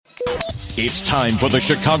It's time for the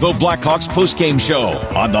Chicago Blackhawks postgame show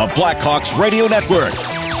on the Blackhawks Radio Network.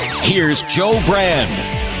 Here's Joe Brand.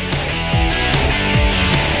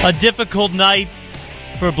 A difficult night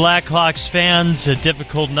for Blackhawks fans, a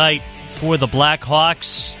difficult night for the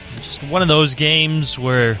Blackhawks. Just one of those games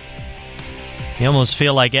where you almost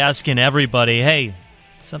feel like asking everybody, hey,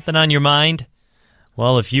 something on your mind?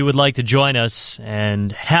 Well, if you would like to join us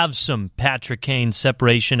and have some Patrick Kane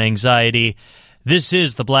separation anxiety, this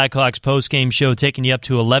is the Blackhawks postgame show taking you up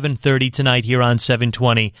to 11:30 tonight here on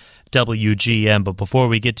 720 WGM. But before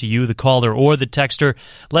we get to you, the caller or the texter,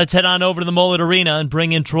 let's head on over to the Mullet Arena and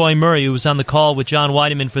bring in Troy Murray, who was on the call with John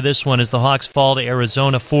Weideman for this one as the Hawks fall to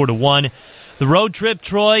Arizona 4-1. The road trip,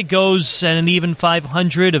 Troy, goes at an even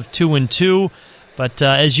 500 of 2-2. But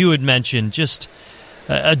as you had mentioned, just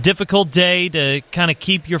a difficult day to kind of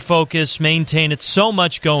keep your focus, maintain it. So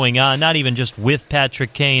much going on, not even just with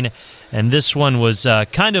Patrick Kane. And this one was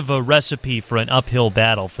kind of a recipe for an uphill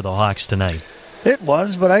battle for the Hawks tonight. It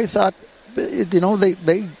was, but I thought,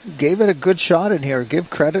 they gave it a good shot in here. Give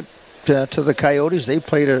credit to the Coyotes. They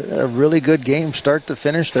played a really good game start to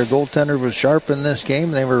finish. Their goaltender was sharp in this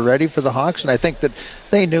game. They were ready for the Hawks, and I think that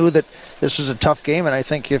they knew that this was a tough game, and I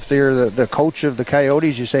think if they're the coach of the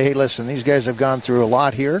Coyotes, you say, hey, listen, these guys have gone through a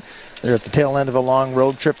lot here. They're at the tail end of a long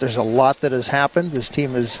road trip. There's a lot that has happened. This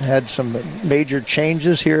team has had some major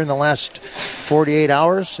changes here in the last 48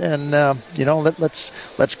 hours, and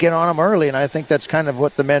let's get on them early. And I think that's kind of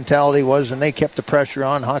what the mentality was, and they kept the pressure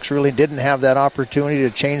on. Hawks really didn't have that opportunity to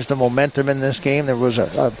change the momentum in this game. There was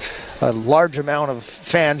a large amount of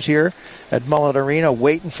fans here at Mullet Arena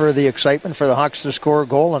waiting for the excitement for the Hawks to score a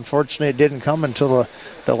goal. Unfortunately, it didn't come until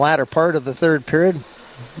the latter part of the third period.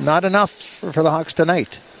 Not enough for the Hawks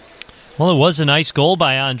tonight. Well, it was a nice goal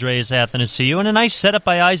by Andreas Athanasiou and a nice setup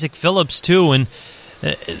by Isaac Phillips, too. And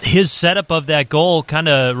his setup of that goal kind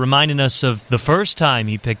of reminding us of the first time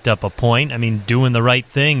he picked up a point. I mean, doing the right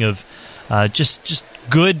thing of just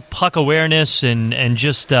good puck awareness and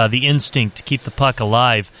just the instinct to keep the puck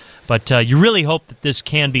alive. But you really hope that this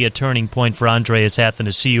can be a turning point for Andreas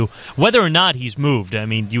Athanasiou, whether or not he's moved. I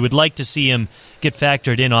mean, you would like to see him get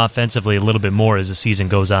factored in offensively a little bit more as the season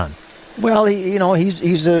goes on. Well,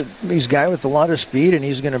 he's a guy with a lot of speed, and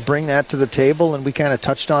he's going to bring that to the table. And we kind of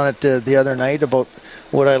touched on it the other night about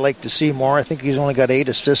what I like to see more. I think he's only got 8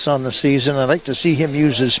 assists on the season. I'd like to see him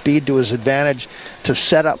use his speed to his advantage to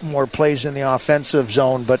set up more plays in the offensive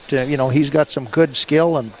zone. But he's got some good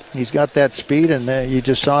skill, and he's got that speed, and you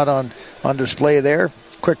just saw it on display there.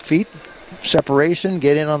 Quick feet, separation,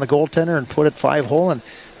 get in on the goaltender and put it 5-hole. And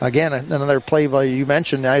again, another play by, you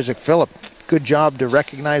mentioned, Isaac Phillips. Good job to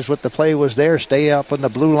recognize what the play was there, stay up on the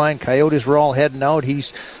blue line. Coyotes were all heading out. He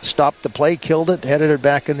stopped the play, killed it, headed it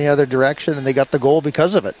back in the other direction, and they got the goal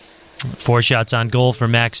because of it. 4 shots on goal for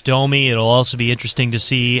Max Domi. It'll also be interesting to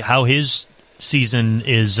see how his season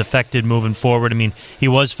is affected moving forward. I mean, he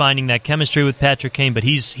was finding that chemistry with Patrick Kane, but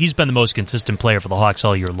he's been the most consistent player for the Hawks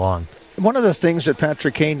all year long. One of the things that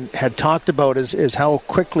Patrick Kane had talked about is how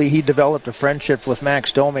quickly he developed a friendship with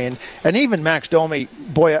Max Domi. And even Max Domi,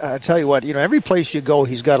 boy, I tell you what, every place you go,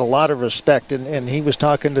 he's got a lot of respect. And he was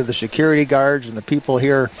talking to the security guards and the people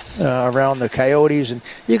here around the Coyotes, and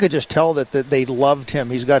you could just tell that they loved him.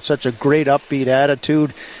 He's got such a great upbeat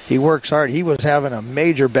attitude. He works hard. He was having a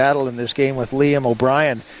major battle in this game with Liam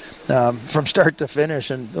O'Brien from start to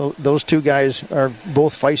finish. And those two guys are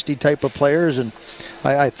both feisty type of players, and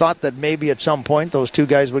I thought that maybe at some point those two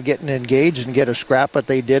guys would get engaged and get a scrap, but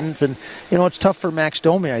they didn't. And, it's tough for Max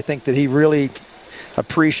Domi. I think that he really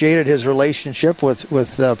appreciated his relationship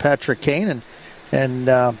with Patrick Kane. And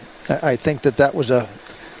I think that was a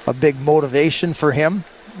big motivation for him.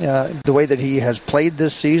 The way that he has played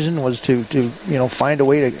this season was to find a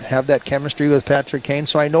way to have that chemistry with Patrick Kane.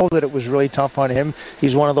 So I know that it was really tough on him.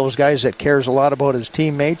 He's one of those guys that cares a lot about his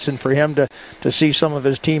teammates, and for him to see some of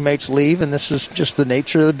his teammates leave, and this is just the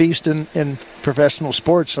nature of the beast in professional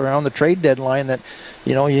sports around the trade deadline, that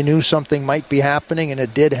you knew something might be happening, and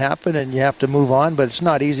it did happen, and you have to move on. But it's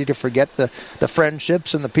not easy to forget the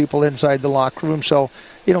friendships and the people inside the locker room. So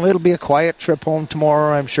it'll be a quiet trip home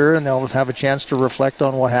tomorrow, I'm sure, and they'll have a chance to reflect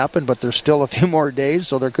on what happened, but there's still a few more days,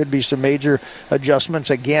 so there could be some major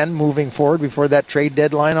adjustments again moving forward before that trade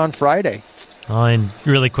deadline on Friday. Oh, and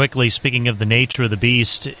really quickly, speaking of the nature of the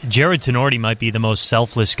beast, Jared Tenorti might be the most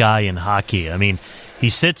selfless guy in hockey. I mean, he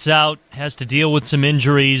sits out, has to deal with some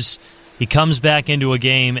injuries, he comes back into a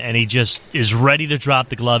game, and he just is ready to drop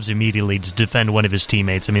the gloves immediately to defend one of his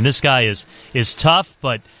teammates. I mean, this guy is tough,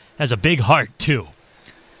 but has a big heart, too.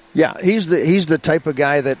 Yeah, he's the type of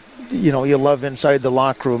guy that you love inside the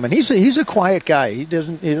locker room. And he's a quiet guy. He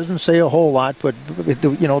doesn't say a whole lot, but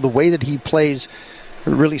the way that he plays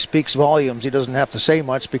really speaks volumes. He doesn't have to say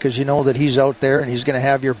much because you know that he's out there and he's going to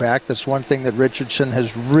have your back. That's one thing that Richardson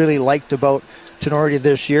has really liked about Tinordi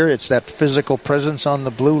this year. It's that physical presence on the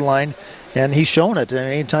blue line, and he's shown it. And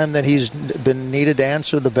anytime that he's been needed to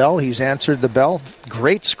answer the bell, he's answered the bell.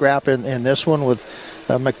 Great scrap in this one with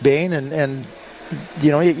McBain, and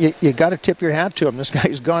you got to tip your hat to him. This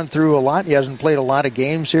guy's gone through a lot. He hasn't played a lot of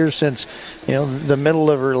games here since the middle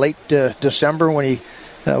of or late December when he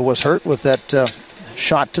was hurt with that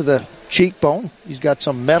shot to the cheekbone. He's got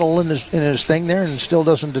some metal in his thing there, and still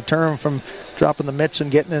doesn't deter him from dropping the mitts and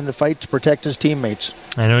getting in the fight to protect his teammates.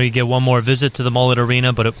 I know you get one more visit to the Mullet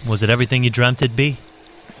Arena, but was it everything you dreamt it'd be?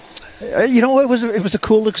 It was a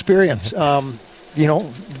cool experience.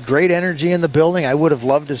 Great energy in the building. I would have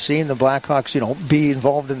loved to have seen the Blackhawks, be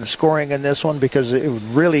involved in the scoring in this one because it would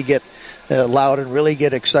really get loud and really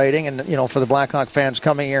get exciting. And for the Blackhawk fans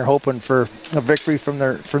coming here hoping for a victory from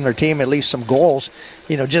their team, at least some goals,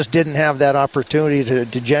 just didn't have that opportunity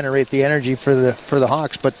to generate the energy for the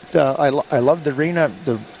Hawks. But I love the arena.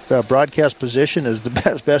 The broadcast position is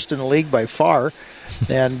the best in the league by far,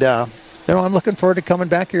 and I'm looking forward to coming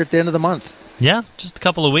back here at the end of the month. Yeah, just a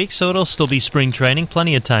couple of weeks, so it'll still be spring training.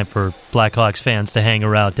 Plenty of time for Blackhawks fans to hang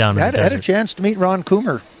around down in the desert. I had a chance to meet Ron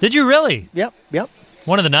Coomer. Did you really? Yep.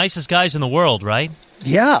 One of the nicest guys in the world, right?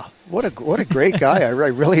 Yeah, what a great guy. I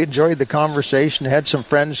really enjoyed the conversation. Had some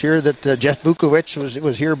friends here that Jeff Vukovic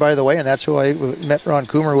was here, by the way, and that's who I met Ron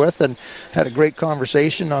Coomer with, and had a great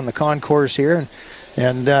conversation on the concourse here.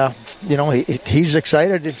 And he's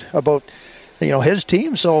excited about his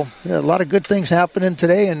team. So a lot of good things happening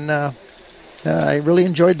today, and I really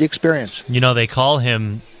enjoyed the experience. They call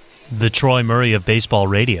him the Troy Murray of baseball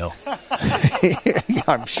radio. Yeah,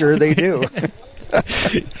 I'm sure they do.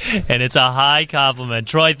 And it's a high compliment.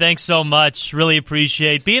 Troy, thanks so much. Really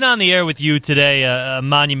appreciate being on the air with you today. A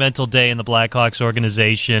monumental day in the Blackhawks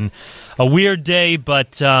organization. A weird day,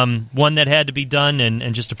 but one that had to be done,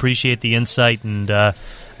 and just appreciate the insight and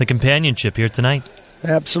the companionship here tonight.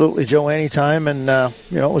 Absolutely, Joe, anytime. And, it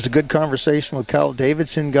was a good conversation with Kyle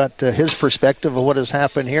Davidson, got his perspective of what has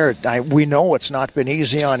happened here. We know it's not been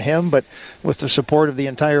easy on him, but with the support of the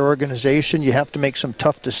entire organization, you have to make some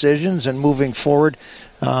tough decisions. And moving forward,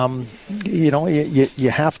 you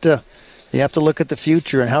have to look at the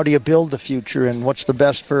future and how do you build the future and what's the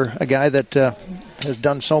best for a guy that has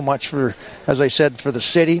done so much for, as I said, for the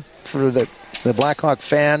city, for the Blackhawk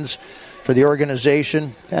fans, for the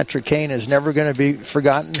organization. Patrick Kane is never going to be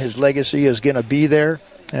forgotten. His legacy is going to be there.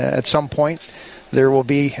 At some point, there will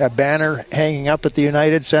be a banner hanging up at the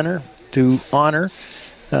United Center to honor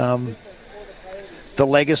the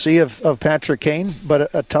legacy of Patrick Kane,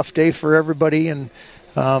 but a tough day for everybody, and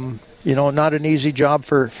not an easy job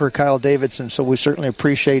for Kyle Davidson. So we certainly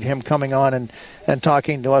appreciate him coming on and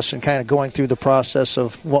talking to us and kind of going through the process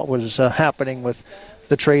of what was happening with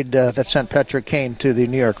the trade that sent Patrick Kane to the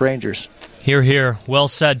New York Rangers. Hear, hear. Well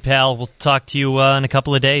said, pal. We'll talk to you in a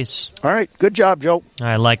couple of days. All right. Good job, Joe. All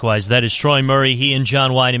right, likewise. That is Troy Murray. He and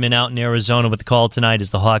John Weideman out in Arizona with the call tonight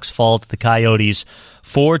as the Hawks fall to the Coyotes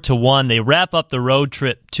 4-1. They wrap up the road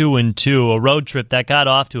trip 2-2, a road trip that got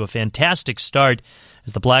off to a fantastic start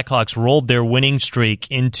as the Blackhawks rolled their winning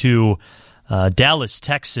streak into Dallas,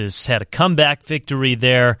 Texas, had a comeback victory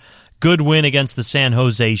there. Good win against the San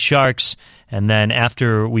Jose Sharks. And then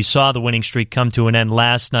after we saw the winning streak come to an end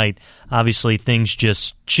last night, obviously things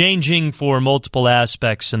just changing for multiple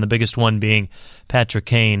aspects, and the biggest one being Patrick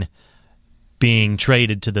Kane being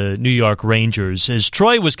traded to the New York Rangers. As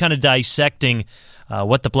Troy was kind of dissecting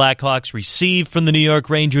what the Blackhawks received from the New York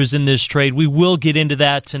Rangers in this trade, we will get into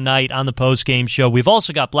that tonight on the postgame show. We've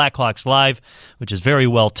also got Blackhawks Live, which is very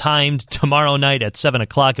well timed, tomorrow night at 7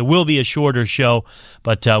 o'clock. It will be a shorter show,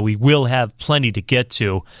 but we will have plenty to get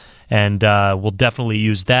to, and we'll definitely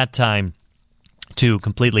use that time to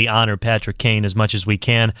completely honor Patrick Kane as much as we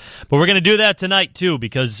can. But we're going to do that tonight, too,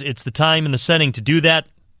 because it's the time and the setting to do that.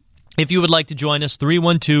 If you would like to join us,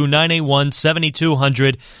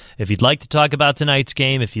 312-981-7200. If you'd like to talk about tonight's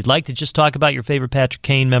game, if you'd like to just talk about your favorite Patrick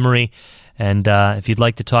Kane memory, and if you'd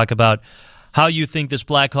like to talk about how you think this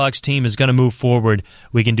Blackhawks team is going to move forward,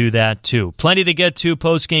 we can do that too. Plenty to get to.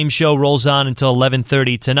 Post-game show rolls on until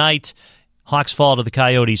 11:30 tonight. Hawks fall to the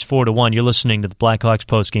Coyotes 4-1. You're listening to the Blackhawks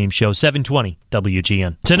post-game show, 720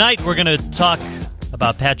 WGN. Tonight we're going to talk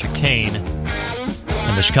about Patrick Kane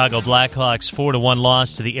and the Chicago Blackhawks 4-1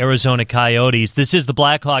 loss to the Arizona Coyotes. This is the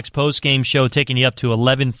Blackhawks post-game show taking you up to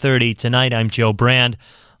 11:30 tonight. I'm Joe Brand.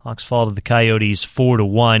 Hawks fall to the Coyotes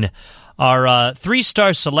 4-1. Our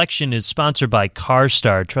 3-star selection is sponsored by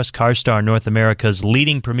CarStar. Trust CarStar, North America's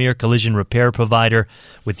leading premier collision repair provider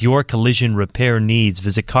with your collision repair needs.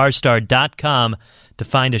 Visit CarStar.com to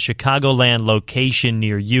find a Chicagoland location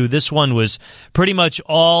near you. This one was pretty much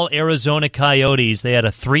all Arizona Coyotes. They had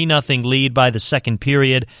a 3-0 lead by the second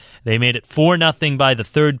period. They made it 4-0 by the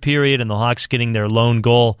third period, and the Hawks getting their lone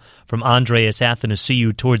goal from Andreas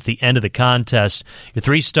Athanasiou towards the end of the contest. Your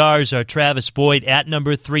 3 stars are Travis Boyd at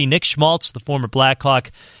number 3, Nick Schmaltz, the former Blackhawk,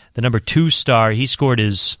 the number 2 star. He scored a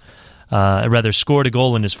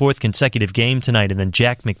goal in his 4th consecutive game tonight, and then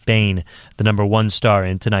Jack McBain, the number 1 star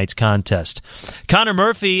in tonight's contest. Connor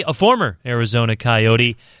Murphy, a former Arizona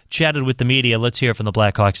Coyote, chatted with the media. Let's hear from the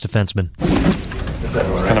Blackhawks defenseman.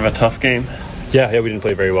 It's kind of a tough game. Yeah, we didn't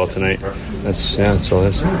play very well tonight. That's all it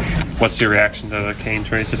is. What's your reaction to the Kane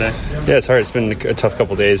trade today? Yeah, it's hard. It's been a tough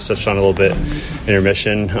couple of days. Touched on a little bit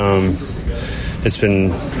intermission. It's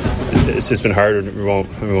been hard. We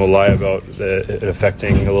won't lie about it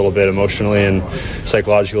affecting a little bit emotionally and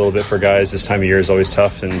psychologically a little bit for guys. This time of year is always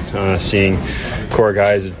tough, and seeing core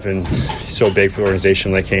guys have been so big for the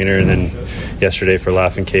organization like Kaner, and then yesterday for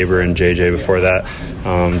Laffin Kaber and JJ before that.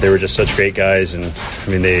 They were just such great guys, and I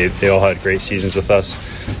mean they all had great seasons with us,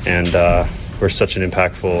 and we're such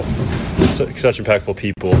impactful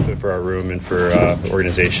people for our room and for the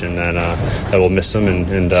organization that we'll miss them,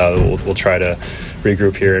 and we'll try to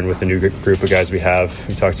regroup here, and with the new group of guys we have.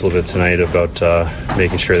 We talked a little bit tonight about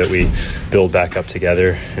making sure that we build back up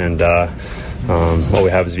together, and all we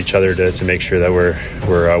have is each other to make sure that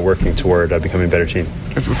we're working toward becoming a better team.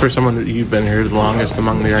 For someone that you've been here the longest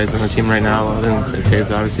among the guys on the team right now, other than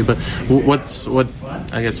Taves obviously, but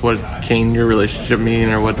what Kane, your relationship mean,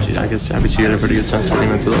 or what, I guess obviously you had a pretty good sense of what he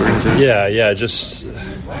meant to the organization? Yeah, just,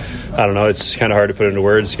 I don't know, it's kind of hard to put into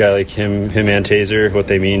words. A guy like him and Taser, what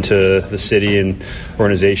they mean to the city and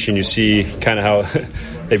organization. You see kind of how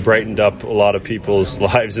they brightened up a lot of people's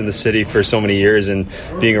lives in the city for so many years, and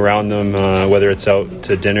being around them, whether it's out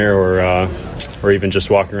to dinner or even just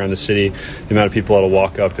walking around the city, the amount of people that'll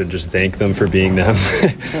walk up and just thank them for being them.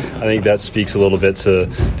 I think that speaks a little bit to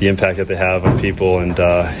the impact that they have on people and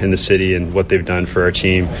in the city, and what they've done for our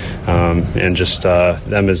team, and just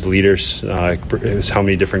them as leaders. How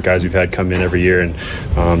many different guys we've had come in every year, and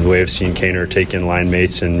the way I've seen Kaner take in line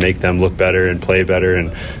mates and make them look better and play better,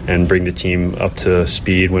 and bring the team up to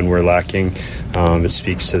speed when we're lacking. It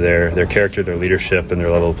speaks to their character, their leadership, and their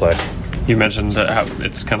level of play. You mentioned how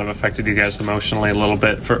it's kind of affected you guys emotionally a little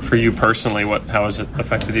bit. For you personally, how has it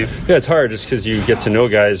affected you? Yeah, it's hard just because you get to know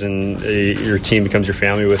guys, and your team becomes your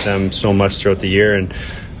family with them so much throughout the year. And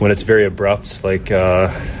when it's very abrupt, like,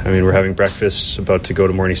 we're having breakfast, about to go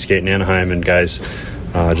to morning skate in Anaheim, and guys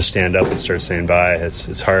just stand up and start saying bye.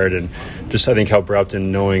 It's hard, and just I think how abrupt,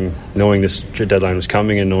 and knowing this deadline was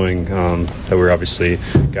coming, and knowing that we're obviously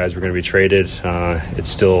guys were going to be traded, it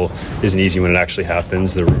still isn't easy when it actually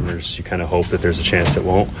happens. The rumors, you kind of hope that there's a chance it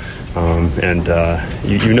won't, and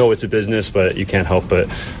you know it's a business, but you can't help but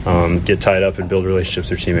get tied up and build relationships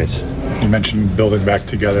with your teammates. You mentioned building back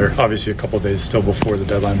together. Obviously, a couple of days still before the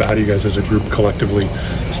deadline, but how do you guys as a group collectively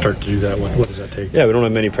start to do that? What does that take? Yeah, we don't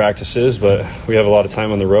have many practices, but we have a lot of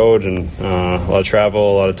time on the road, and a lot of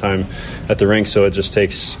travel, a lot of time at the rink, so it just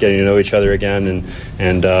takes getting to know each other again,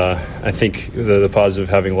 and I think the positive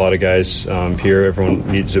of having a lot of guys here, everyone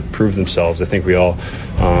needs to prove themselves. I think we all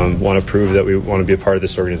want to prove that we want to be a part of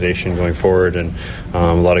this organization going forward, and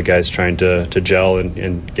a lot of guys trying to gel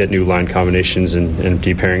and get new line combinations and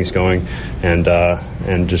deep pairings going,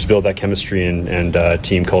 and just build that chemistry and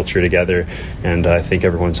team culture together. And I think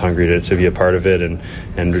everyone's hungry to be a part of it,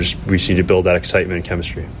 and we just need to build that excitement and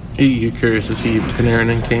chemistry. Are you curious to see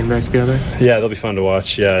Panarin and Kane back together? Yeah, they'll be fun to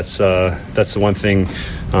watch. Yeah, it's that's the one thing,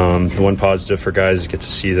 the one positive for guys is get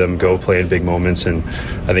to see them go play in big moments, and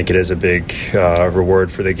I think it is a big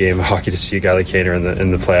reward for the game of hockey to see a guy like Kaner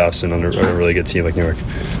in the playoffs and on a really good team like New York.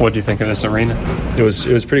 What do you think of this arena? It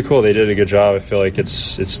was pretty cool. They did a good job. I feel like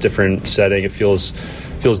it's different setting. It feels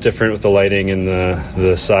different with the lighting and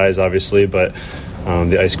the size, obviously, but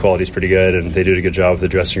the ice quality is pretty good, and they did a good job with the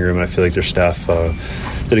dressing room, and I feel like their staff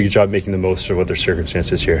did a good job making the most of what their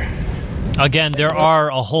circumstances here. Again, there are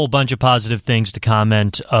a whole bunch of positive things to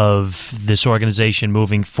comment of this organization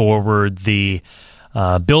moving forward. The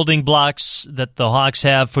building blocks that the Hawks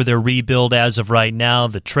have for their rebuild as of right now,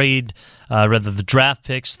 the draft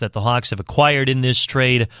picks that the Hawks have acquired in this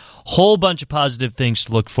trade, whole bunch of positive things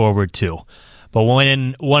to look forward to. But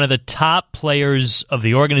when one of the top players of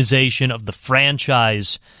the organization, of the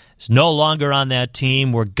franchise, is no longer on that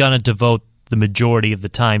team, we're going to devote the majority of the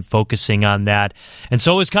time focusing on that. And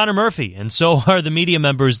so is Connor Murphy, and so are the media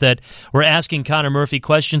members that were asking Connor Murphy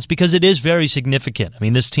questions, because it is very significant. I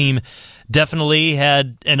mean, this team definitely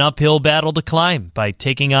had an uphill battle to climb by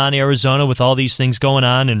taking on Arizona with all these things going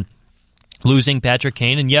on and losing Patrick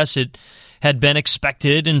Kane. And yes, it had been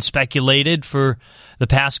expected and speculated for the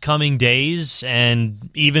past coming days, and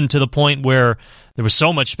even to the point where there was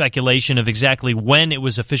so much speculation of exactly when it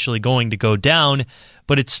was officially going to go down,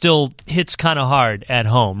 but it still hits kind of hard at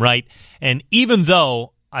home, right? And even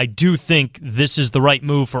though I do think this is the right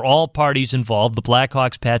move for all parties involved, the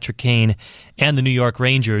Blackhawks, Patrick Kane, and the New York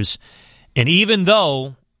Rangers, and even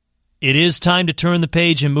though it is time to turn the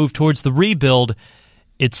page and move towards the rebuild,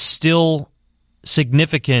 it's still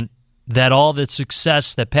significant that all the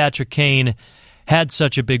success that Patrick Kane had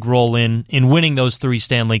such a big role in winning those 3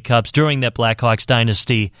 Stanley Cups during that Blackhawks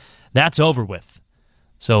dynasty, that's over with.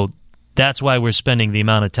 So that's why we're spending the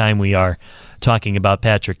amount of time we are talking about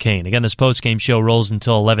Patrick Kane. Again, this postgame show rolls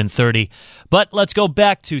until 11:30. But let's go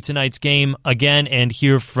back to tonight's game again and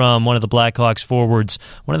hear from one of the Blackhawks forwards,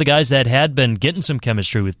 one of the guys that had been getting some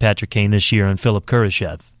chemistry with Patrick Kane this year, and Philip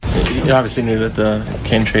Kurashev. You obviously knew that the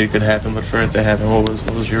Kane trade could happen, but for it to happen, what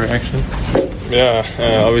was your reaction? Yeah,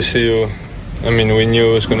 obviously, we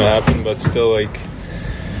knew it was going to happen, but still,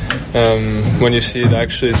 when you see it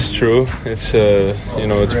actually it's true, it's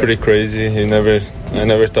it's pretty crazy. I never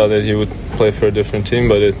thought that he would play for a different team,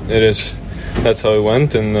 but it is. That's how it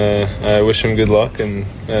went, and I wish him good luck. And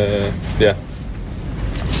yeah.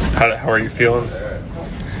 How are you feeling?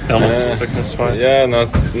 Illness, sickness, fine? Yeah,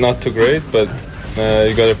 not too great, but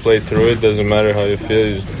you got to play through it. Doesn't matter how you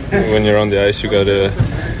feel. When you're on the ice, you got to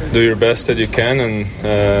do your best that you can, and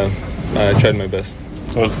I tried my best.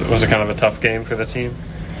 Was it kind of a tough game for the team?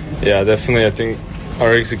 Yeah, definitely. I think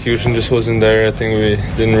our execution just wasn't there. I think we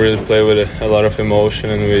didn't really play with a lot of emotion,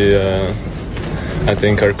 and I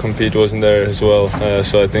think our compete wasn't there as well.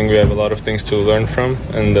 So I think we have a lot of things to learn from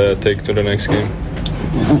and take to the next game.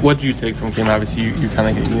 What do you take from Kane? Obviously, you kind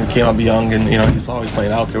of came up young, and he's always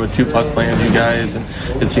playing out there with 2 puck playing with you guys, and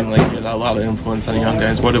it seemed like you had a lot of influence on the young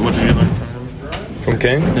guys. What did you learn from him? From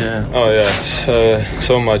Kane? Yeah. Oh yeah,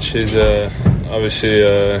 so much. He's obviously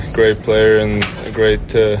a great player and a great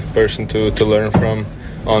person to learn from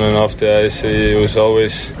on and off the ice. He was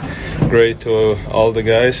always great to all the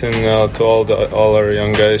guys and to all our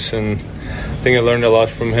young guys, and I think I learned a lot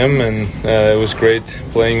from him, and it was great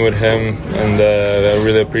playing with him, and I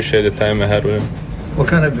really appreciate the time I had with him. What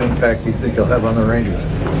kind of impact do you think he'll have on the Rangers?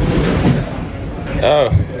 I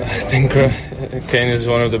think Kane is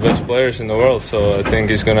one of the best players in the world, so I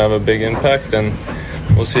think he's going to have a big impact, and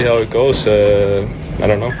we'll see how it goes. I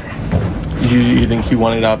don't know. You think he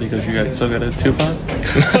won it out because you guys still got a 2 puck?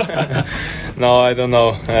 No, I don't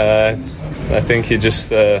know. I think he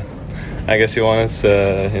just, I guess he wanted,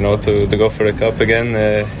 to go for the cup again.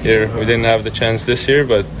 Here we didn't have the chance this year,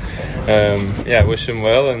 but wish him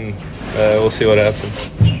well, and we'll see what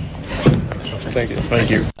happens. Thank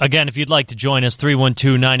you. Again, if you'd like to join us,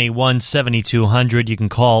 312-981-7200. You can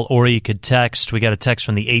call or you could text. We got a text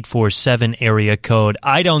from the 847 area code.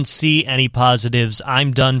 I don't see any positives.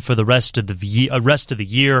 I'm done for the rest of the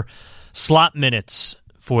year. Slot minutes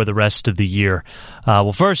for the rest of the year.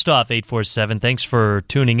 Well, first off, 847, thanks for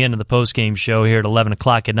tuning in to the postgame show here at 11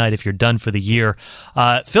 o'clock at night if you're done for the year.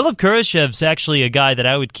 Philip Kurashev's actually a guy that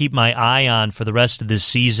I would keep my eye on for the rest of this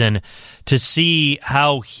season to see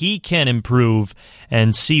how he can improve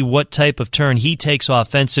and see what type of turn he takes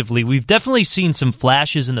offensively. We've definitely seen some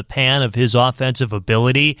flashes in the pan of his offensive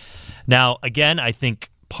ability. Now, again, I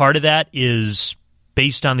think part of that is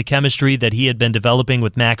based on the chemistry that he had been developing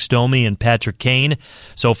with Max Domi and Patrick Kane.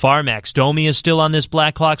 So far, Max Domi is still on this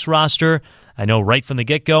Blackhawks roster. I know right from the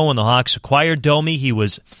get-go when the Hawks acquired Domi, he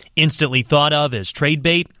was instantly thought of as trade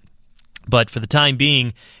bait. But for the time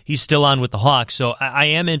being, he's still on with the Hawks. So I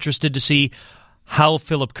am interested to see how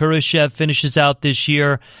Philip Kurashev finishes out this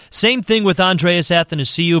year. Same thing with Andreas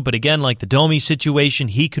Athanasiou, but again, like the Domi situation,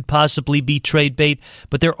 he could possibly be trade bait.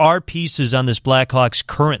 But there are pieces on this Blackhawks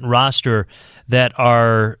current roster that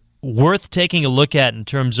are worth taking a look at in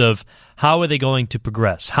terms of how are they going to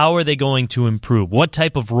progress? How are they going to improve? What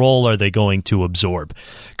type of role are they going to absorb?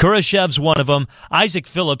 Kurashev's one of them. Isaac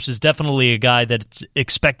Phillips is definitely a guy that's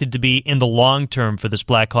expected to be in the long term for this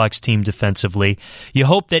Blackhawks team defensively. You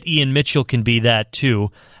hope that Ian Mitchell can be that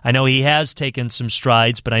too. I know he has taken some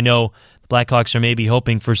strides, but I know the Blackhawks are maybe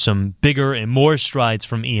hoping for some bigger and more strides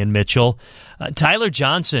from Ian Mitchell. Tyler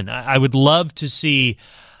Johnson, I would love to see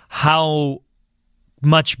how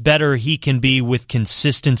much better he can be with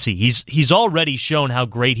consistency. He's already shown how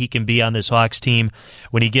great he can be on this Hawks team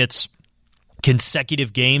when he gets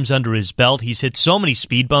consecutive games under his belt. He's hit so many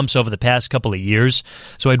speed bumps over the past couple of years,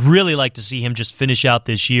 so I'd really like to see him just finish out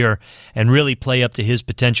this year and really play up to his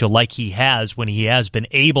potential like he has when he has been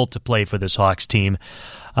able to play for this Hawks team.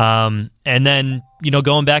 And then,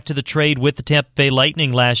 going back to the trade with the Tampa Bay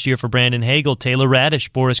Lightning last year for Brandon Hagel, Taylor Radish,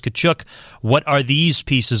 Boris Tkachuk, what are these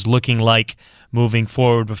pieces looking like moving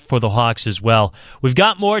forward for the Hawks as well? We've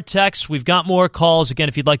got more texts. We've got more calls. Again,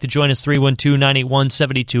 if you'd like to join us,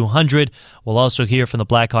 312-981-7200. We'll also hear from the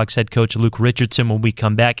Blackhawks head coach Luke Richardson when we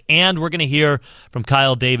come back. And we're going to hear from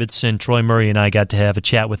Kyle Davidson. Troy Murray and I got to have a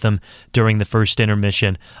chat with him during the first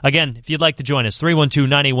intermission. Again, if you'd like to join us,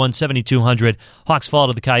 312-981-7200. Hawks fall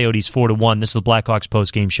to the Coyotes 4-1. This is the Blackhawks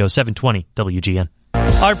postgame show, 720 WGN.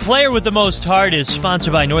 Our player with the most heart is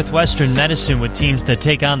sponsored by Northwestern Medicine, with teams that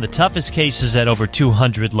take on the toughest cases at over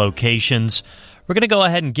 200 locations. We're going to go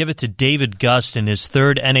ahead and give it to David Gust in his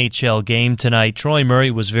third NHL game tonight. Troy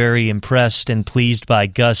Murray was very impressed and pleased by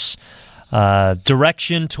Gust's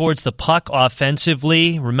direction towards the puck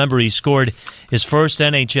offensively. Remember, he scored his first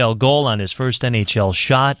NHL goal on his first NHL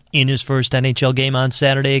shot in his first NHL game on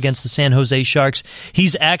Saturday against the San Jose Sharks.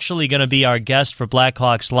 He's actually going to be our guest for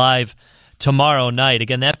Blackhawks Live tomorrow night.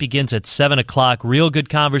 Again, that begins at 7 o'clock. Real good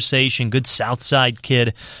conversation, good Southside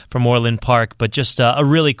kid from Orland Park, but just a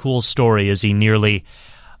really cool story as he nearly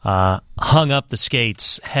hung up the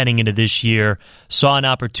skates heading into this year, saw an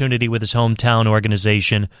opportunity with his hometown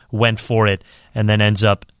organization, went for it, and then ends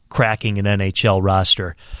up cracking an NHL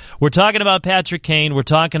roster. We're talking about Patrick Kane. We're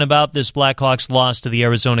talking about this Blackhawks loss to the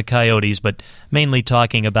Arizona Coyotes, but mainly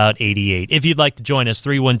talking about 88. If you'd like to join us,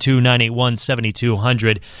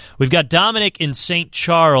 312-981-7200. We've got Dominic in St.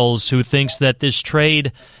 Charles who thinks that this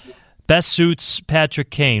trade best suits Patrick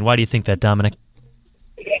Kane. Why do you think that, Dominic?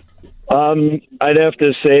 I'd have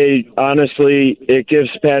to say, honestly, it gives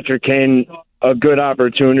Patrick Kane a good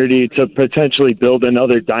opportunity to potentially build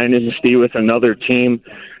another dynasty with another team.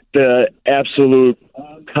 The absolute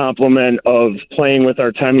compliment of playing with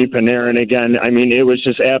Artemi Panarin again, I mean, it was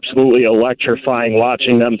just absolutely electrifying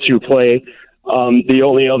watching them two play. The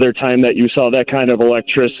only other time that you saw that kind of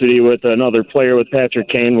electricity with another player with Patrick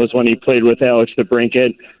Kane was when he played with Alex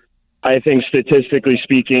DeBrincat. I think statistically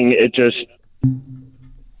speaking, it just...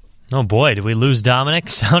 Oh boy, did we lose Dominic?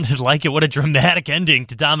 Sounded like it. What a dramatic ending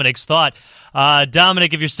to Dominic's thought.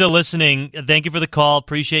 Dominic, if you're still listening, thank you for the call.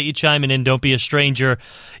 Appreciate you chiming in. Don't be a stranger.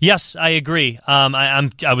 Yes, I agree.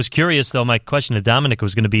 I was curious, though. My question to Dominic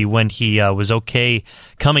was going to be when he was okay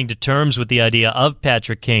coming to terms with the idea of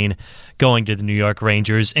Patrick Kane going to the New York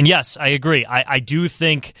Rangers. And yes, I agree. I do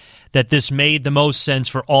think that this made the most sense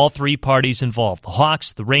for all three parties involved, the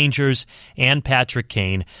Hawks, the Rangers, and Patrick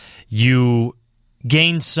Kane. You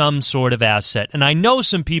gain some sort of asset. And I know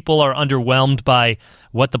some people are underwhelmed by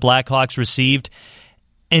what the Blackhawks received.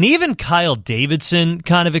 And even Kyle Davidson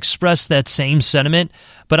kind of expressed that same sentiment.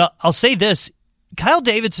 But I'll say this. Kyle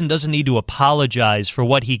Davidson doesn't need to apologize for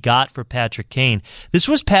what he got for Patrick Kane. This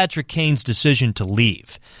was Patrick Kane's decision to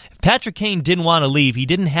leave. If Patrick Kane didn't want to leave, he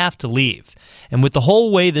didn't have to leave. And with the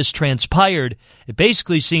whole way this transpired, it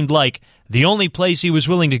basically seemed like the only place he was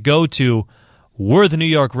willing to go to were the New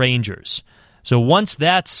York Rangers. So once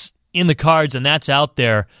that's in the cards and that's out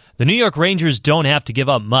there, the New York Rangers don't have to give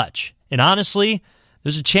up much. And honestly,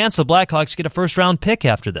 there's a chance the Blackhawks get a first-round pick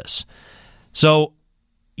after this. So,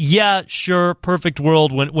 yeah, sure, perfect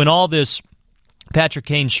world. When all this Patrick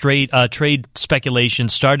Kane trade speculation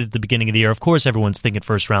started at the beginning of the year, of course everyone's thinking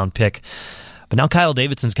first-round pick. But now Kyle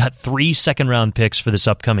Davidson's got 3 second-round picks for this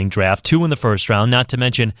upcoming draft, 2 in the first round, not to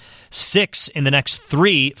mention 6 in the next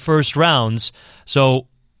 3 first rounds. So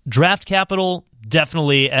draft capital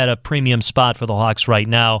definitely at a premium spot for the Hawks right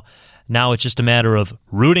now. Now it's just a matter of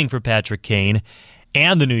rooting for Patrick Kane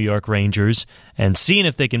and the New York Rangers and seeing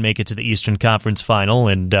if they can make it to the Eastern Conference Final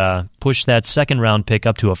and push that second-round pick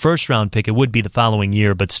up to a first-round pick. It would be the following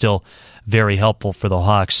year, but still very helpful for the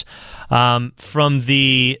Hawks. From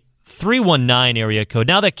the 319 area code,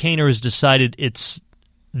 now that Kaner has decided it's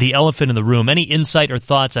the elephant in the room, any insight or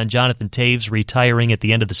thoughts on Jonathan Toews retiring at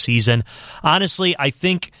the end of the season? Honestly, I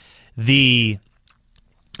think the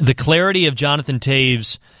clarity of Jonathan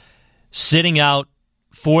Toews sitting out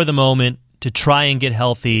for the moment to try and get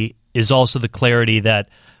healthy is also the clarity that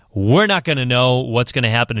we're not going to know what's going to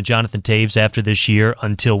happen to Jonathan Toews after this year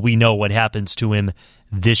until we know what happens to him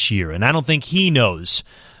this year. And I don't think he knows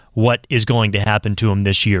what is going to happen to him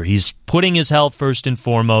this year. He's putting his health first and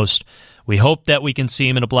foremost. We hope that we can see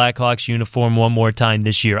him in a Blackhawks uniform one more time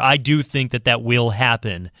this year. I do think that will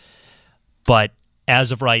happen. But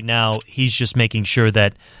as of right now, he's just making sure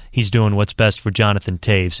that he's doing what's best for Jonathan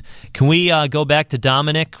Toews. Can we go back to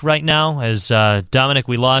Dominic right now? As Dominic,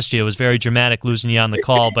 we lost you. It was very dramatic losing you on the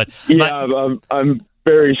call. But I'm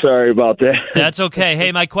very sorry about that. That's okay.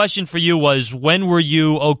 Hey, my question for you was, when were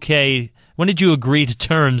you okay? When did you agree to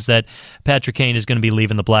terms that Patrick Kane is going to be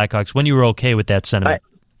leaving the Blackhawks? When you were okay with that sentiment?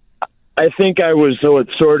 I think I was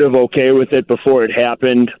sort of okay with it before it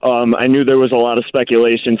happened. I knew there was a lot of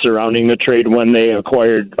speculation surrounding the trade when they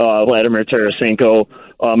acquired Vladimir Tarasenko.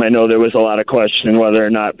 I know there was a lot of question whether or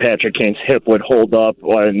not Patrick Kane's hip would hold up,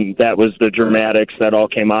 and that was the dramatics that all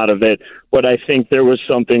came out of it. But I think there was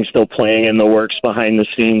something still playing in the works behind the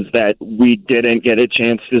scenes that we didn't get a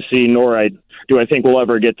chance to see, nor do I think we'll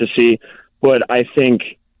ever get to see. But I think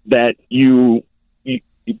that you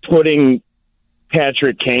putting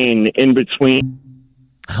Patrick Kane in between.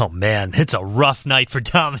 Oh, man, it's a rough night for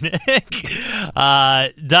Dominic.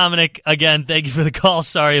 Dominic, again, thank you for the call.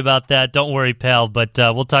 Sorry about that. Don't worry, pal, but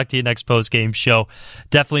we'll talk to you next post-game show.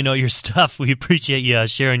 Definitely know your stuff. We appreciate you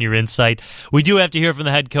sharing your insight. We do have to hear from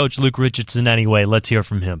the head coach, Luke Richardson, anyway. Let's hear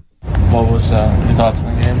from him. What was your thoughts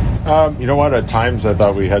on the game? You know what? At times I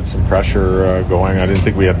thought we had some pressure going. I didn't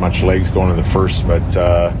think we had much legs going in the first, but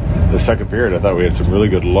the second period I thought we had some really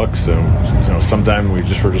good looks. And sometimes we were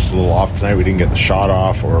just a little off tonight. We didn't get the shot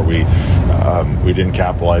off, or we didn't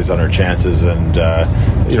capitalize on our chances. And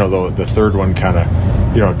the third one kind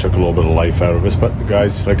of took a little bit of life out of us. But the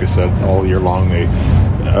guys, like I said, all year long they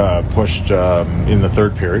pushed in the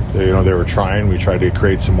third period. They were trying. We tried to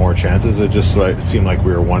create some more chances. It just seemed like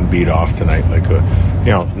we were one beat off tonight.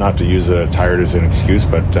 Not to use tired as an excuse,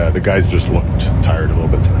 but the guys just looked tired a little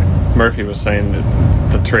bit tonight. Murphy was saying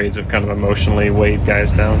that the trades have kind of emotionally weighed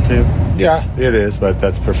guys down too. Yeah, it is, but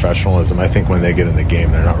that's professionalism. I think when they get in the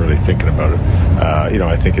game, they're not really thinking about it.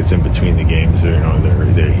 I think it's in between the games. They're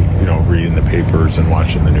reading the papers and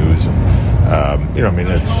watching the news, and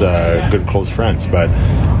it's good close friends. But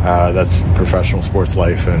that's professional sports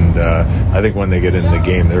life, and I think when they get into the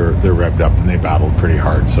game, they're revved up and they battled pretty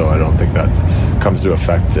hard. So I don't think that comes to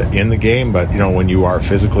effect in the game. But when you are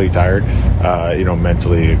physically tired,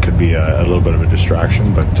 mentally it could be a little bit of a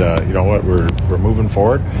distraction. But you know what, we're moving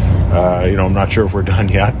forward. I'm not sure if we're done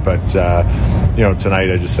yet, but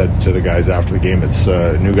tonight I just said to the guys after the game, it's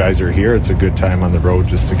new guys are here. It's a good time on the road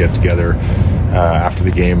just to get together after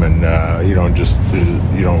the game, and the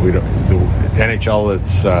NHL,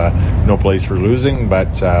 it's no place for losing,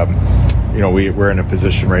 but we're in a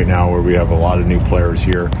position right now where we have a lot of new players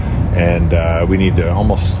here, and we need to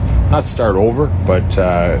almost not start over, but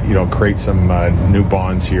create some new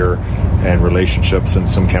bonds here and relationships and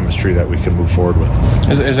some chemistry that we can move forward with.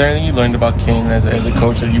 Is there anything you learned about Kane as a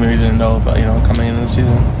coach that you maybe didn't know about coming into the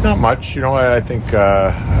season? Not much. I think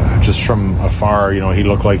just from afar, he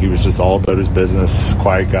looked like he was just all about his business,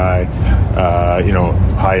 quiet guy,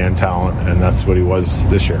 high-end talent, and that's what he was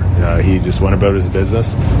this year. He just went about his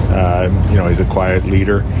business. He's a quiet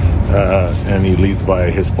leader, and he leads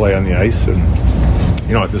by his play on the ice, and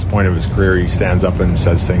at this point of his career, he stands up and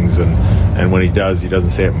says things, and when he does, he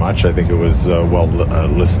doesn't say it much. I think it was well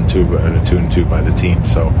listened to and attuned to by the team.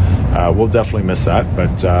 So we'll definitely miss that.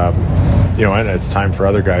 But and it's time for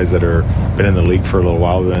other guys that are been in the league for a little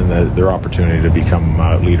while, then their opportunity to become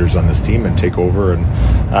leaders on this team and take over. And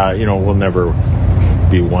we'll never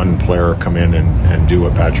be one player come in and do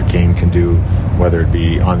what Patrick Kane can do, whether it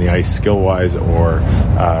be on the ice skill-wise or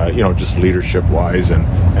just leadership-wise and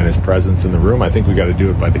his presence in the room. I think we got to do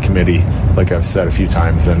it by the committee, like I've said a few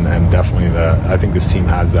times, and definitely I think this team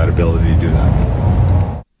has that ability to do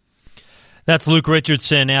that. That's Luke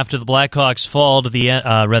Richardson after the Blackhawks fall to the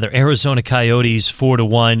Arizona Coyotes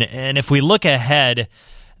 4-1. And if we look ahead,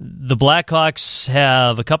 the Blackhawks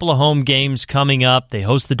have a couple of home games coming up. They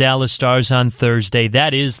host the Dallas Stars on Thursday.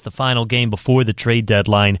 That is the final game before the trade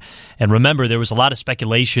deadline. And remember, there was a lot of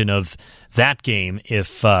speculation of that game,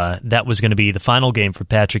 if that was going to be the final game for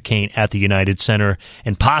Patrick Kane at the United Center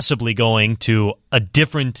and possibly going to a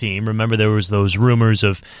different team. Remember, there was those rumors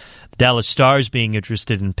of the Dallas Stars being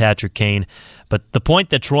interested in Patrick Kane. But the point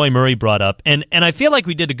that Troy Murray brought up, and I feel like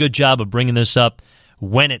we did a good job of bringing this up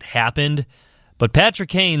when it happened, but Patrick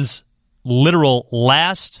Kane's literal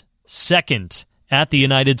last second at the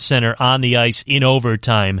United Center on the ice in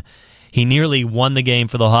overtime, he nearly won the game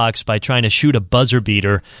for the Hawks by trying to shoot a buzzer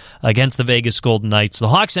beater against the Vegas Golden Knights. The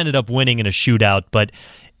Hawks ended up winning in a shootout, but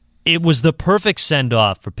it was the perfect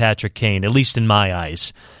send-off for Patrick Kane, at least in my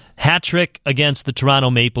eyes. Hat-trick against the Toronto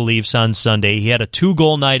Maple Leafs on Sunday. He had a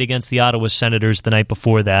 2-goal night against the Ottawa Senators the night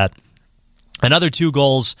before that. Another 2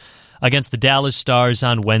 goals against the Dallas Stars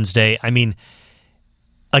on Wednesday. I mean,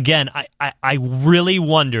 again, I really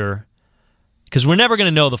wonder, because we're never going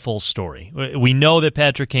to know the full story. We know that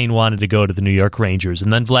Patrick Kane wanted to go to the New York Rangers,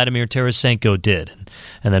 and then Vladimir Tarasenko did.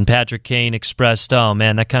 And then Patrick Kane expressed, oh,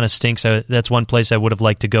 man, that kind of stinks. That's one place I would have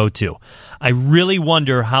liked to go to. I really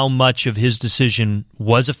wonder how much of his decision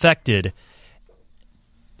was affected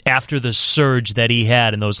after the surge that he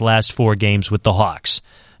had in those last 4 games with the Hawks.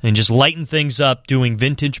 And just lighten things up, doing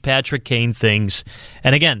vintage Patrick Kane things.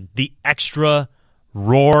 And again, the extra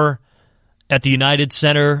roar at the United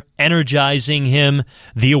Center, energizing him,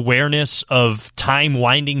 the awareness of time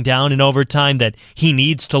winding down in overtime, that he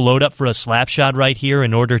needs to load up for a slap shot right here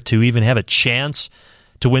in order to even have a chance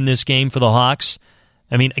to win this game for the Hawks.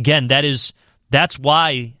 I mean, again, that's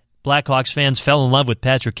why Blackhawks fans fell in love with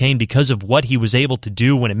Patrick Kane, because of what he was able to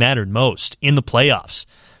do when it mattered most in the playoffs.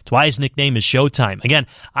 That's why his nickname is Showtime. Again,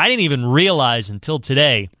 I didn't even realize until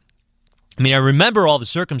today. I mean, I remember all the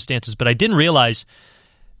circumstances, but I didn't realize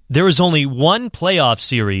there was only one playoff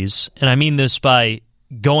series, and I mean this by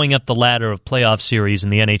going up the ladder of playoff series in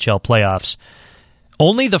the NHL playoffs.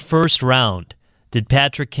 Only the first round did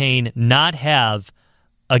Patrick Kane not have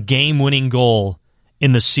a game-winning goal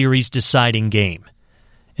in the series-deciding game.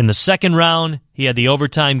 In the second round, he had the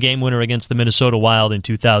overtime game winner against the Minnesota Wild in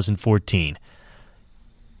 2014.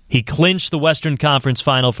 He clinched the Western Conference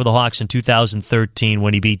Final for the Hawks in 2013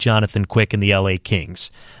 when he beat Jonathan Quick and the LA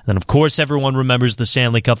Kings. And then, of course, everyone remembers the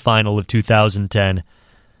Stanley Cup Final of 2010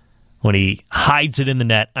 when he hides it in the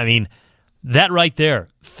net. I mean, that right there,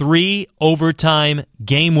 3 overtime,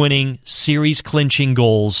 game-winning, series-clinching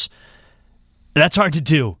goals. That's hard to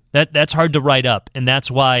do. That's hard to write up, and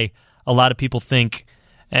that's why a lot of people think,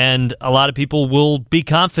 and a lot of people will be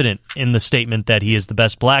confident in the statement that he is the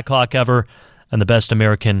best Blackhawk ever, and the best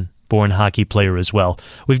American-born hockey player as well.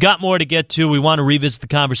 We've got more to get to. We want to revisit the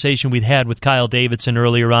conversation we had with Kyle Davidson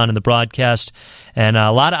earlier on in the broadcast, and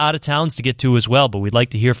a lot of out-of-towns to get to as well, but we'd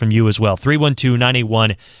like to hear from you as well.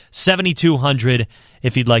 312-981-7200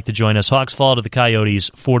 if you'd like to join us. Hawks fall to the Coyotes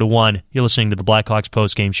 4-1. You're listening to the Blackhawks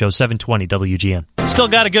postgame show, 720 WGN. Still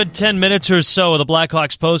got a good 10 minutes or so of the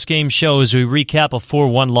Blackhawks postgame show as we recap a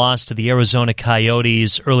 4-1 loss to the Arizona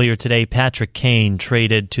Coyotes. Earlier today, Patrick Kane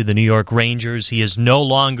traded to the New York Rangers. He is no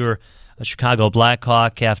longer a Chicago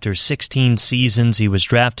Blackhawk after 16 seasons. He was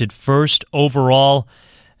drafted first overall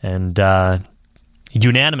and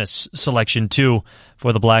unanimous selection, too,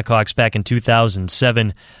 for the Blackhawks back in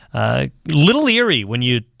 2007. Little eerie when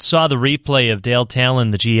you saw the replay of Dale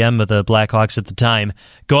Talon, the GM of the Blackhawks at the time,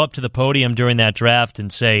 go up to the podium during that draft and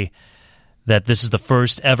say that this is the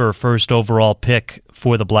first overall pick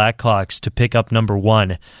for the Blackhawks to pick up number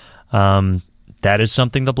 1. That is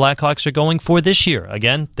something the Blackhawks are going for this year.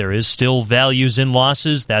 Again, there is still values in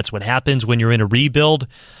losses. That's what happens when you're in a rebuild.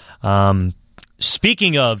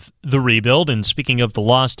 Speaking of the rebuild and speaking of the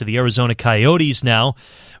loss to the Arizona Coyotes now,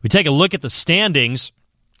 we take a look at the standings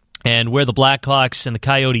and where the Blackhawks and the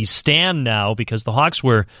Coyotes stand now, because the Hawks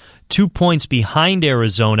were 2 points behind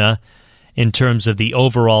Arizona in terms of the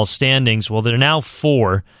overall standings. Well, they're now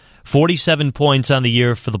 47 points on the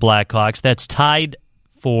year for the Blackhawks. That's tied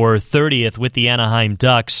for 30th with the Anaheim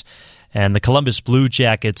Ducks. And the Columbus Blue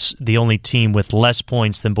Jackets, the only team with less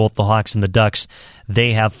points than both the Hawks and the Ducks,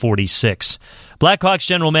 they have 46. Blackhawks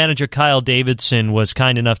general manager Kyle Davidson was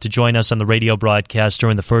kind enough to join us on the radio broadcast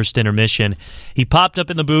during the first intermission. He popped up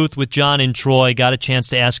in the booth with John and Troy, got a chance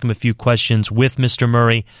to ask him a few questions with Mr.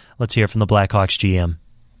 Murray. Let's hear from the Blackhawks GM.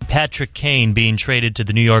 Patrick Kane being traded to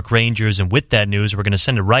the New York Rangers, and with that news, we're going to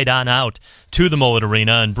send it right on out to the Mullet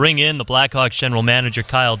Arena and bring in the Blackhawks general manager,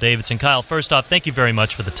 Kyle Davidson. Kyle, first off, thank you very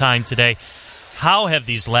much for the time today. How have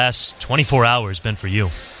these last 24 hours been for you?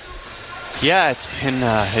 Yeah, it's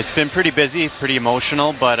been pretty busy, pretty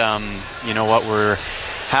emotional, but you know what, we're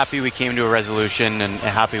happy we came to a resolution and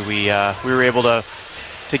happy we were able to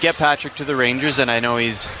get Patrick to the Rangers, and I know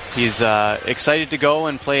he's excited to go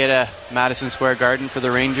and play at Madison Square Garden for the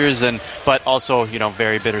Rangers, but also, you know,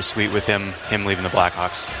 very bittersweet with him leaving the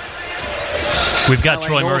Blackhawks. We've got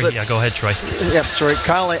Troy Murray. Yeah, go ahead, Troy. Yeah, sorry.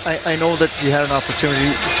 Kyle, I know that you had an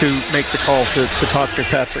opportunity to make the call to talk to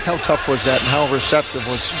Patrick. How tough was that, and how receptive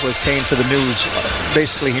was Kane to the news?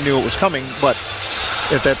 Basically, he knew it was coming, but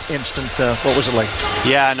at that instant, what was it like?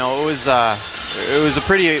 Yeah, no, it was a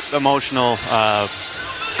pretty emotional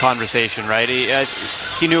conversation, right?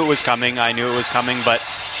 He knew it was coming. I knew it was coming, but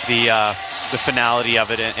the finality of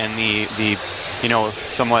it and the you know,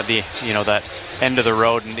 somewhat the, you know, that end of the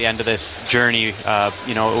road and the end of this journey,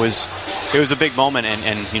 you know, it was a big moment,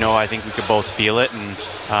 and you know, I think we could both feel it, and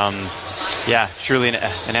yeah, surely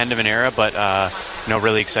an end of an era, but you know,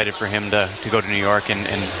 really excited for him to go to New York and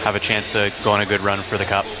have a chance to go on a good run for the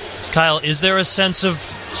Cup. Kyle, is there a sense of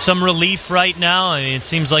some relief right now? I mean, it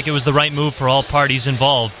seems like it was the right move for all parties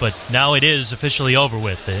involved, but now it is officially over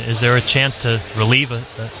with. Is there a chance to relieve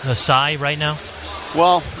a sigh right now?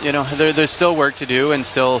 Well, there's still work to do and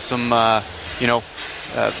still some,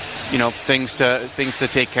 things to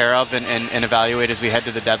take care of and evaluate as we head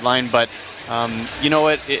to the deadline. But you know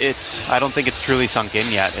what? I don't think it's truly sunk in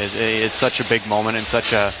yet. It's such a big moment and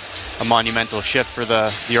such a monumental shift for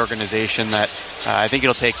the organization that I think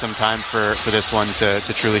it'll take some time for this one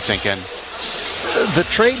to truly sink in. The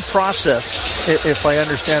trade process, if I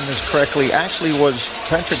understand this correctly, actually was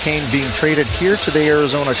Patrick Kane being traded here to the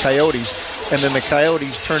Arizona Coyotes, and then the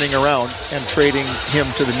Coyotes turning around and trading him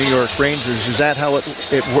to the New York Rangers. Is that how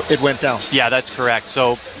it went down? Yeah, that's correct.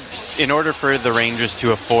 So in order for the Rangers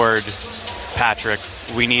to afford Patrick,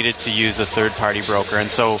 we needed to use a third-party broker, and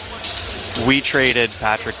so we traded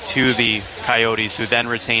Patrick to the Coyotes, who then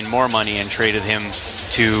retained more money and traded him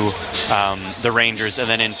to the Rangers, and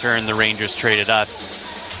then in turn the Rangers traded us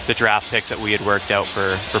the draft picks that we had worked out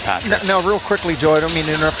for Patrick. Now, real quickly, Joe, I don't mean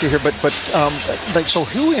to interrupt you here, but so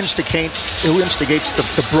who instigates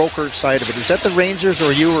the broker side of it? Is that the Rangers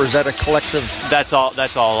or you, or is that a collective? That's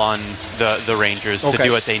all on the Rangers to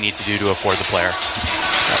do what they need to do to afford the player.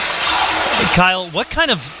 Kyle, what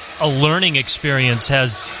kind of a learning experience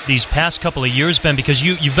has these past couple of years been? Because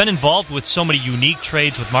you've been involved with so many unique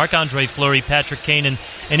trades with Marc-Andre Fleury, Patrick Kane, and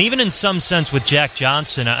even in some sense with Jack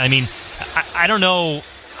Johnson. I mean, I don't know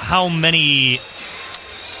how many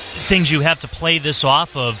things you have to play this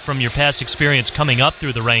off of from your past experience coming up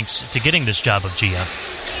through the ranks to getting this job of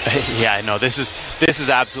GM. Yeah, I know. This is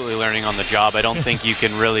absolutely learning on the job. I don't think you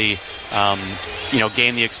can really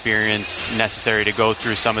gain the experience necessary to go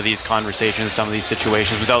through some of these conversations, some of these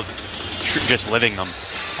situations without just living them.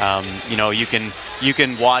 You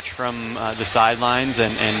can watch from the sidelines,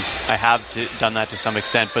 and I have done that to some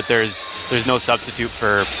extent, but there's no substitute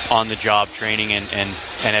for on-the-job training and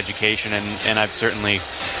education, and I've certainly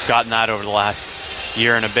gotten that over the last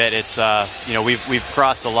year and a bit. It's we've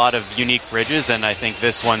crossed a lot of unique bridges, and I think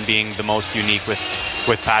this one being the most unique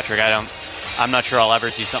with Patrick. I'm not sure I'll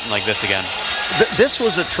ever see something like this again. This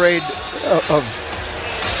was a trade of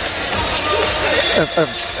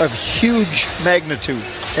huge magnitude,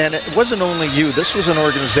 and it wasn't only you. This was an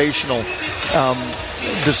organizational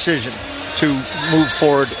decision to move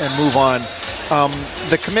forward and move on.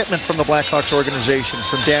 The commitment from the Blackhawks organization,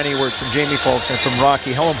 from Danny Wirt, from Jamie Faulkner, from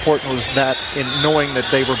Rocky, how important was that in knowing that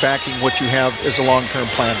they were backing what you have as a long-term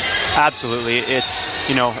plan? Absolutely. It's,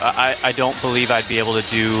 I don't believe I'd be able to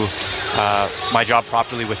do my job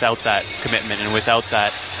properly without that commitment and without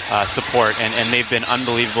that support, and they've been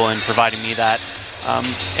unbelievable in providing me that.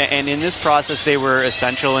 And in this process, they were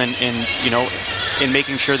essential in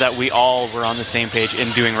making sure that we all were on the same page in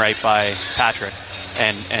doing right by Patrick.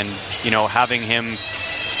 And having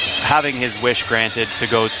his wish granted to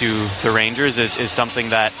go to the Rangers is something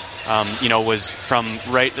that was from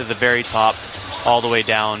right at the very top all the way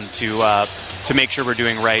down to make sure we're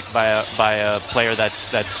doing right by a player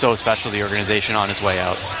that's so special to the organization on his way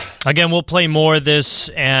out. Again, we'll play more of this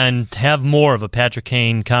and have more of a Patrick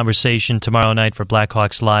Kane conversation tomorrow night for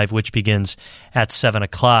Blackhawks Live, which begins at 7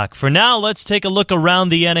 o'clock. For now, let's take a look around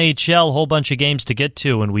the NHL. A whole bunch of games to get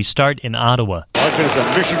to, and we start in Ottawa. Larkin is a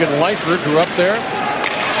Michigan lifer, grew up there.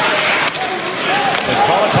 And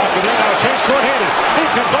Pollock it in, now changed short-handed. He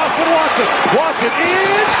comes Austin Watson. Watson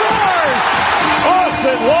in, scores!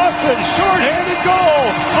 Austin Watson, short-handed goal.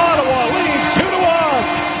 Ottawa leads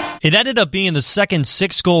 2-1. It ended up being the second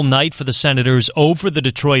 6-goal night for the Senators over the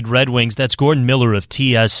Detroit Red Wings. That's Gordon Miller of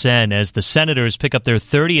TSN as the Senators pick up their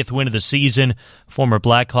 30th win of the season. Former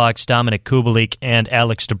Blackhawks Dominic Kubalik and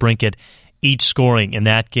Alex DeBrincat each scoring in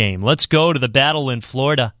that game. Let's go to the battle in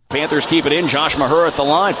Florida. Panthers keep it in. Josh Maher at the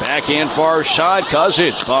line. Backhand far side.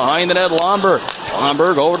 Cousins behind the net.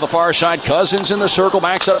 Lomberg over to the far side. Cousins in the circle.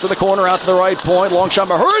 Backs up to the corner. Out to the right point. Long shot.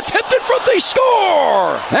 Maher tipped in front. They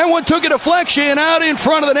score! That one took a deflection out in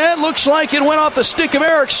front of the net. Looks like it went off the stick of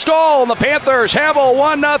Eric Staal. And the Panthers have a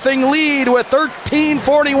 1-0 lead with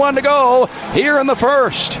 13:41 to go here in the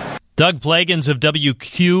first. Doug Plagans of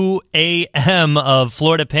WQAM of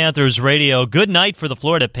Florida Panthers Radio. Good night for the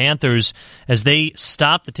Florida Panthers as they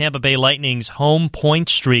stop the Tampa Bay Lightning's home point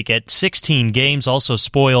streak at 16 games, also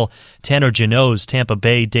spoil Tanner Jeannot's Tampa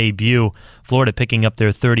Bay debut. Florida picking up their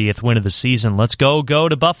 30th win of the season. Let's go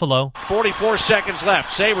to Buffalo. 44 seconds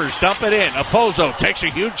left. Sabres dump it in. Opozo takes a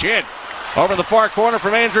huge hit over the far corner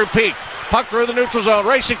from Andrew Peeke. Puck through the neutral zone.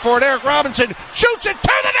 Racing for it. Eric Robinson shoots it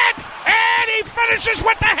to the net. And he finishes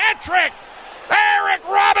with the hat trick. Eric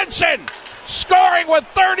Robinson scoring with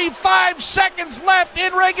 35 seconds left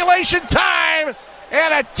in regulation time.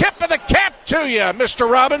 and a tip of the cap to you, Mr.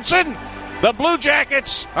 Robinson. The Blue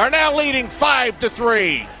Jackets are now leading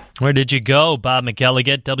 5-3. Where did you go, Bob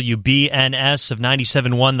McElligott, WBNS of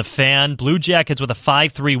 97.1 The Fan. Blue Jackets with a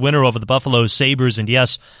 5-3 winner over the Buffalo Sabres, and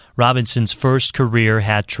yes, Robinson's first career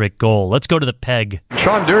hat-trick goal. Let's go to the Peg.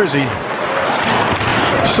 Sean Dursey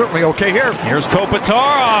certainly okay here. Here's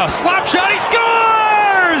Kopitar, slap shot, he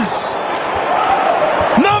scores!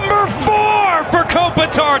 Number 4 for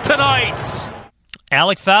Kopitar tonight.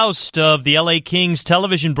 Alec Faust of the LA Kings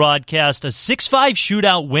television broadcast, a 6-5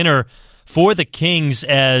 shootout winner for the Kings,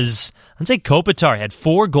 as I'd say Kopitar had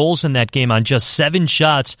 4 goals in that game on just 7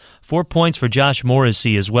 shots. 4 points for Josh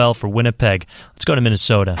Morrissey as well for Winnipeg. Let's go to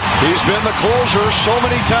Minnesota. He's been the closer so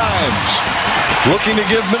many times, looking to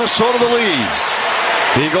give Minnesota the lead.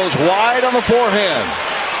 He goes wide on the forehand,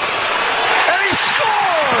 and he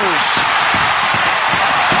scores!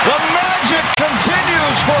 The magic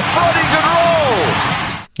continues for Freddie Gaudreau.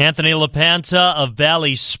 Anthony LaPanta of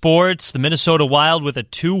Bally Sports. The Minnesota Wild with a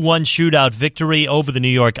 2-1 shootout victory over the New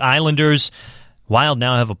York Islanders. Wild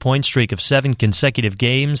now have a point streak of 7 consecutive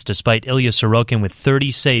games, despite Ilya Sorokin with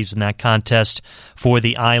 30 saves in that contest for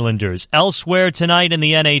the Islanders. Elsewhere tonight in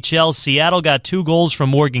the NHL, Seattle got 2 goals from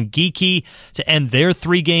Morgan Geekie to end their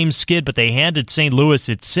 3-game skid, but they handed St. Louis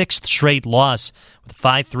its 6th straight loss with a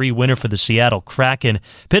 5-3 winner for the Seattle Kraken.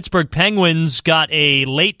 Pittsburgh Penguins got a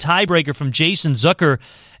late tiebreaker from Jason Zucker,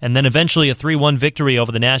 and then eventually a 3-1 victory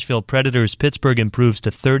over the Nashville Predators. Pittsburgh improves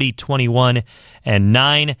to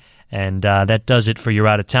 30-21-9. And that does it for your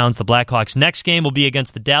out-of-towns. The Blackhawks' next game will be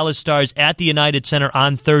against the Dallas Stars at the United Center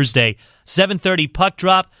on Thursday. 7:30 puck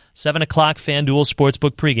drop, 7 o'clock FanDuel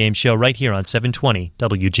Sportsbook pregame show right here on 720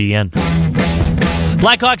 WGN.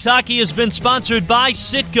 Blackhawks hockey has been sponsored by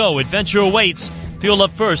Citgo. Adventure awaits. Fuel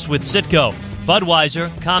up first with Citgo. Budweiser,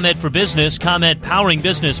 ComEd for Business, ComEd powering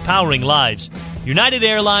business, powering lives. United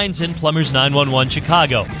Airlines, and Plumbers 911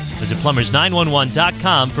 Chicago. Visit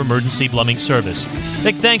plumbers911.com for emergency plumbing service.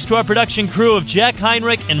 Big thanks to our production crew of Jack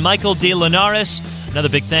Heinrich and Michael De Linares. Another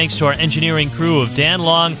big thanks to our engineering crew of Dan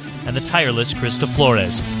Long and the tireless Krista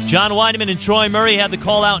Flores. John Weideman and Troy Murray had the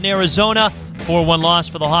call out in Arizona. 4-1 loss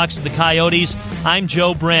for the Hawks to the Coyotes. I'm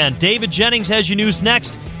Joe Brand. David Jennings has your news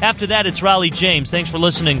next. After that, it's Raleigh James. Thanks for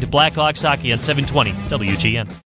listening to Blackhawks Hockey on 720 WGN.